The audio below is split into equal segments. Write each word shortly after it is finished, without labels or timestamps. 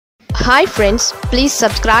Hi friends, please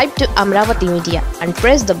subscribe to Amaravathi Media and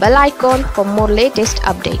press the bell icon for more latest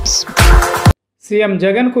updates. CM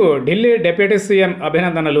జగన్కు Delhi deputy CM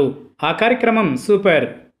అభినందనలు. ఆ కార్యక్రమం super.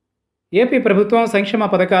 AP ప్రభుత్వం సంక్షేమ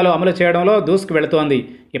పథకాలు అమలు చేయడంలో దూసుకు వెళుతోంది.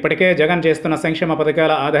 ఇప్పటికే జగన్ చేస్తున్న సంక్షేమ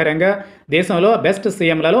పథకాల ఆధారంగా దేశంలో బెస్ట్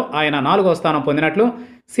సీఎంలలో ఆయన 4వ స్థానం పొందినట్లు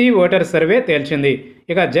సి ఓటర్ సర్వే తేల్చింది.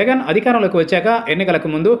 ఇక జగన్ అధికారంలోకి వచ్చాక ఎన్నికలకు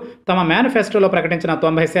ముందు తమ మేనిఫెస్టోలో ప్రకటించిన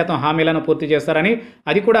 90% హామీలను పూర్తి చేస్తారని,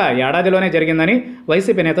 అది కూడా ఏడాదిలోనే జరిగిందని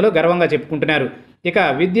వైసీపీ నేతలు గర్వంగా చెప్పుకుంటున్నారు. ఇక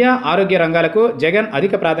విద్య, ఆరోగ్య రంగాలకు జగన్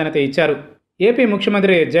అధిక ప్రాధాన్యత ఇచ్చారు. ఏపీ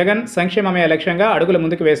ముఖ్యమంత్రి జగన్ సంక్షేమమే లక్ష్యంగా అడుగులు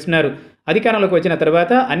ముందుకు వేస్తున్నారు. అధికారంలోకి వచ్చిన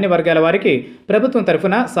తరువాత అన్ని వర్గాల వారికి ప్రభుత్వం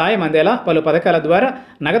తరఫున సాయం అందేలా పలు పథకాల ద్వారా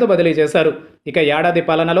నగదు బదిలీ చేశారు. ఇక ఏడాది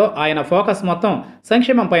పాలనలో ఆయన ఫోకస్ మొత్తం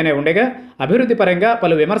సంక్షేమంపైనే ఉండగా అభివృద్ధి పరంగా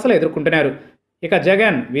పలు విమర్శలు ఎదుర్కొంటున్నారు. ఇక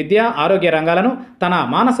జగన్ విద్య, ఆరోగ్య రంగాలను తన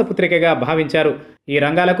మానస పుత్రికగా భావించారు. ఈ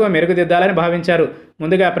రంగాలకు మెరుగుదిద్దాలని భావించారు.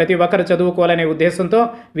 ముందుగా ప్రతి ఒక్కరు చదువుకోవాలనే ఉద్దేశంతో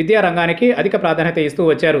విద్యా రంగానికి అధిక ప్రాధాన్యత ఇస్తూ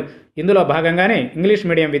వచ్చారు. ఇందులో భాగంగానే ఇంగ్లీష్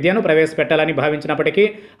మీడియం విద్యను ప్రవేశపెట్టాలని భావించినప్పటికీ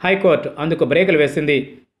హైకోర్టు అందుకు బ్రేకులు వేసింది.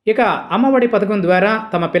 ఇక అమ్మఒడి పథకం ద్వారా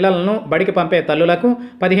తమ పిల్లలను బడికి పంపే తల్లులకు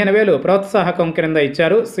 15,000 ప్రోత్సాహకం క్రింద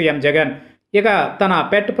ఇచ్చారు సీఎం జగన్. ఇక తన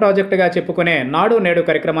పెట్ ప్రాజెక్టుగా చెప్పుకునే నాడు నేడు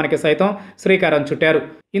కార్యక్రమానికి సైతం శ్రీకారం చుట్టారు.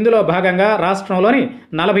 ఇందులో భాగంగా రాష్ట్రంలోని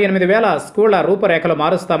 48,000 స్కూళ్ల రూపురేఖలు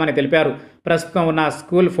మారుస్తామని తెలిపారు. ప్రస్తుతం ఉన్న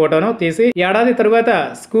స్కూల్ ఫోటోను తీసి ఏడాది తరువాత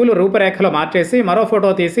స్కూల్ రూపురేఖలు మార్చేసి మరో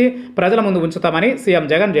ఫోటో తీసి ప్రజల ముందు ఉంచుతామని సీఎం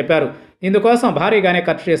జగన్ చెప్పారు. ఇందుకోసం భారీగానే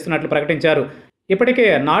ఖర్చు చేస్తున్నట్లు ప్రకటించారు. ఇప్పటికే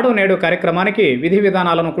నాడు నేడు కార్యక్రమానికి విధి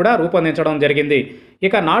విధానాలను కూడా రూపొందించడం జరిగింది.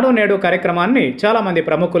 ఇక నాడు నేడు కార్యక్రమాన్ని చాలామంది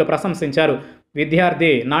ప్రముఖులు ప్రశంసించారు. విద్యార్థి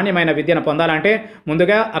నాణ్యమైన విద్యను పొందాలంటే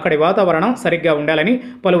ముందుగా అక్కడి వాతావరణం సరిగ్గా ఉండాలని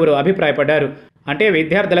పలువురు అభిప్రాయపడ్డారు. అంటే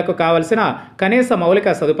విద్యార్థులకు కావలసిన కనీస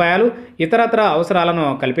మౌలిక సదుపాయాలు, ఇతరత్ర అవసరాలను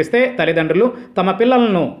కల్పిస్తే తల్లిదండ్రులు తమ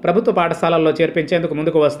పిల్లలను ప్రభుత్వ పాఠశాలల్లో చేర్పించేందుకు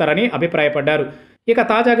ముందుకు వస్తారని అభిప్రాయపడ్డారు. ఇక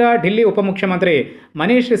తాజాగా ఢిల్లీ ఉప ముఖ్యమంత్రి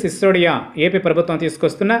మనీష్ సిసోడియా ఏపీ ప్రభుత్వం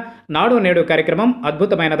తీసుకొస్తున్న నాడు నేడు కార్యక్రమం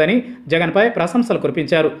అద్భుతమైనదని జగన్పై ప్రశంసలు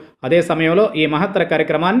కురిపించారు. అదే సమయంలో ఈ మహత్తర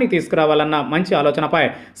కార్యక్రమాన్ని తీసుకురావాలన్న మంచి ఆలోచనపై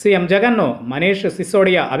సీఎం జగన్ను మనీష్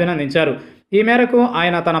సిసోడియా అభినందించారు. ఈ మేరకు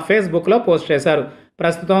ఆయన తన ఫేస్బుక్లో పోస్ట్ చేశారు.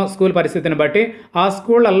 ప్రస్తుతం స్కూల్ పరిస్థితిని బట్టి ఆ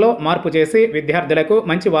స్కూళ్లలో మార్పు చేసి విద్యార్థులకు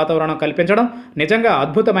మంచి వాతావరణం కల్పించడం నిజంగా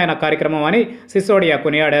అద్భుతమైన కార్యక్రమం అని సిసోడియా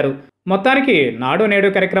కొనియాడారు. మొత్తానికి నాడు నేడు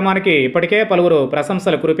కార్యక్రమానికి ఇప్పటికే పలువురు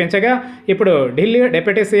ప్రశంసలు కురిపించగా ఇప్పుడు ఢిల్లీ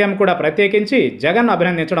డిప్యూటీ సీఎం కూడా ప్రత్యేకించి జగన్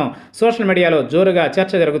అభినందించడం సోషల్ మీడియాలో జోరుగా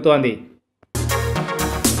చర్చ జరుగుతోంది.